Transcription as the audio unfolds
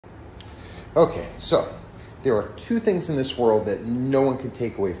Okay, so there are two things in this world that no one can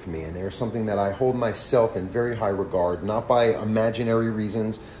take away from me, and they're something that I hold myself in very high regard, not by imaginary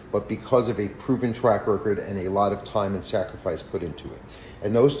reasons, but because of a proven track record and a lot of time and sacrifice put into it.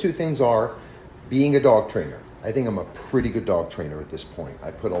 And those two things are being a dog trainer. I think I'm a pretty good dog trainer at this point.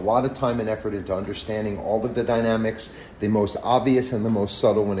 I put a lot of time and effort into understanding all of the dynamics, the most obvious and the most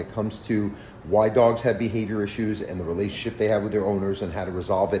subtle when it comes to why dogs have behavior issues and the relationship they have with their owners and how to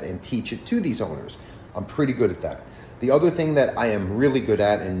resolve it and teach it to these owners. I'm pretty good at that. The other thing that I am really good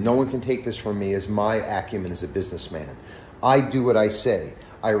at, and no one can take this from me, is my acumen as a businessman. I do what I say.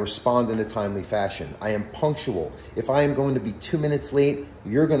 I respond in a timely fashion. I am punctual. If I am going to be 2 minutes late,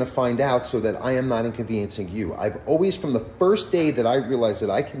 you're going to find out so that I am not inconveniencing you. I've always, from the first day that I realized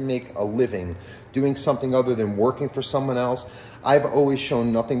that I can make a living doing something other than working for someone else, I've always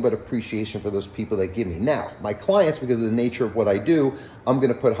shown nothing but appreciation for those people that give me. Now, my clients, because of the nature of what I do, I'm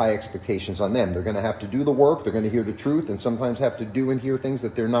going to put high expectations on them. They're going to have to do the work, they're going to hear the truth, and sometimes have to do and hear things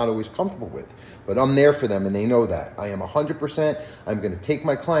that they're not always comfortable with. But I'm there for them, and they know that. I am 100%. I'm going to take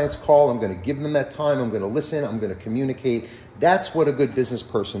my client's call. I'm going to give them that time. I'm going to listen. I'm going to communicate. That's what a good business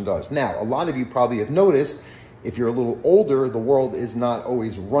person does. Now, a lot of you probably have noticed, if you're a little older, the world is not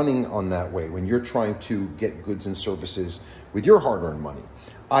always running on that way when you're trying to get goods and services with your hard-earned money.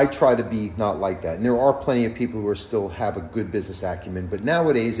 I try to be not like that. And there are plenty of people who are still have a good business acumen, but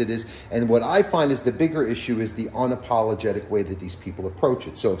nowadays it is, and what I find is the bigger issue is the unapologetic way that these people approach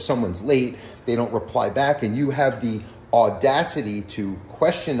it. So if someone's late, they don't reply back, and you have the audacity to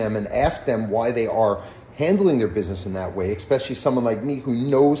question them and ask them why they are handling their business in that way, especially someone like me who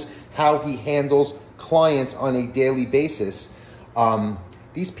knows how he handles clients on a daily basis.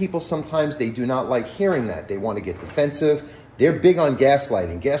 These people, sometimes they do not like hearing that. They want to get defensive. They're big on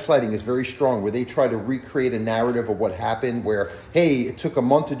gaslighting. Gaslighting is very strong, where they try to recreate a narrative of what happened where, hey, it took a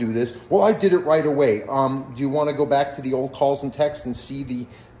month to do this. Well, I did it right away. Do you want to go back to the old calls and texts and see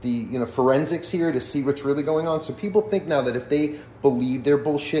the forensics here to see what's really going on? So people think now that if they believe their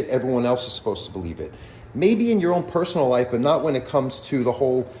bullshit, everyone else is supposed to believe it. Maybe in your own personal life, but not when it comes to the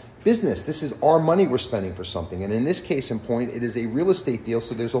whole business. This is our money we're spending for something. And in this case in point, it is a real estate deal.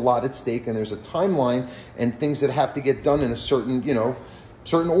 So there's a lot at stake, and there's a timeline and things that have to get done in a certain,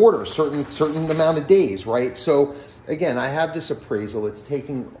 certain order, certain amount of days, right? So again, I have this appraisal. It's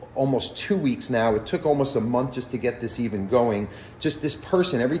taking almost 2 weeks now. It took almost a month just to get this even going. Just this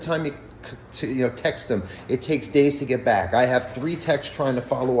person, every time you text them, it takes days to get back. I have 3 texts trying to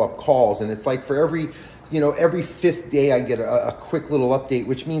follow up calls, and it's like for every 5th day I get a quick little update,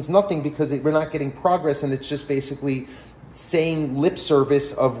 which means nothing because we're not getting progress, and it's just basically saying lip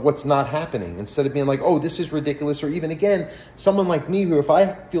service of what's not happening instead of being like, oh, this is ridiculous. Or even, again, someone like me who, if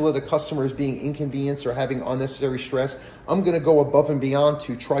I feel that a customer is being inconvenienced or having unnecessary stress, I'm going to go above and beyond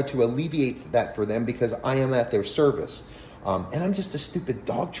to try to alleviate that for them because I am at their service. And I'm just a stupid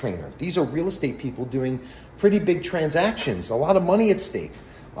dog trainer. These are real estate people doing pretty big transactions, a lot of money at stake.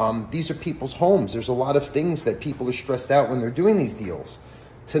 These are people's homes. There's a lot of things that people are stressed out when they're doing these deals.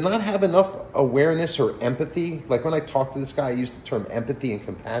 To not have enough awareness or empathy, like when I talk to this guy, I use the term empathy and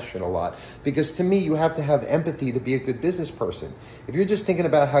compassion a lot, because to me, you have to have empathy to be a good business person. If you're just thinking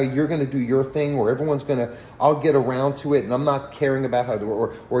about how you're going to do your thing, or everyone's going to, I'll get around to it, and I'm not caring about how,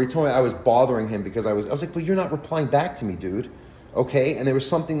 or he told me I was bothering him because I was like, well, you're not replying back to me, dude. Okay, and there was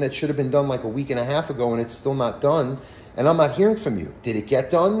something that should have been done like a week and a half ago, and it's still not done, and I'm not hearing from you. Did it get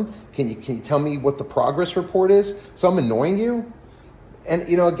done? Can you tell me what the progress report is? So I'm annoying you? And,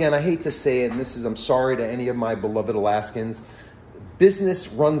 again, I hate to say it, and I'm sorry to any of my beloved Alaskans. Business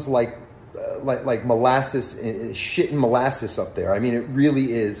runs like molasses, shit and molasses up there. I mean, it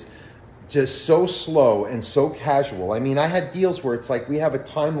really is just so slow and so casual. I mean, I had deals where it's like we have a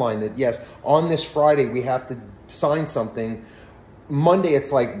timeline that, yes, on this Friday we have to sign something. Monday,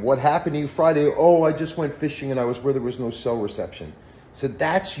 it's like, what happened to you Friday? Oh, I just went fishing and I was where there was no cell reception. So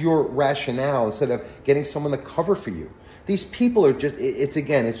that's your rationale instead of getting someone to cover for you. These people are just,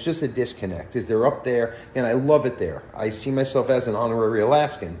 it's just a disconnect. They're up there, and I love it there. I see myself as an honorary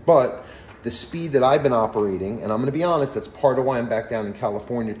Alaskan, but the speed that I've been operating, and I'm going to be honest, that's part of why I'm back down in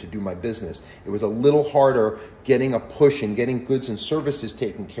California to do my business. It was a little harder getting a push and getting goods and services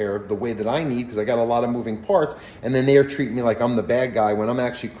taken care of the way that I need, because I got a lot of moving parts, and then they're treating me like I'm the bad guy when I'm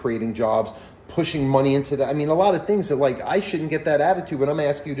actually creating jobs, pushing money into that. I mean, a lot of things that, like, I shouldn't get that attitude, but I'm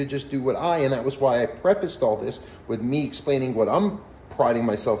asking you to just do what and that was why I prefaced all this with me explaining what I'm priding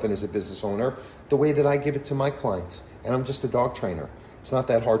myself in as a business owner, the way that I give it to my clients. And I'm just a dog trainer. It's not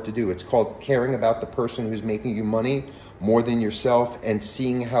that hard to do. It's called caring about the person who's making you money more than yourself and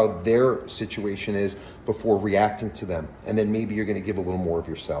seeing how their situation is before reacting to them. And then maybe you're going to give a little more of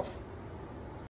yourself.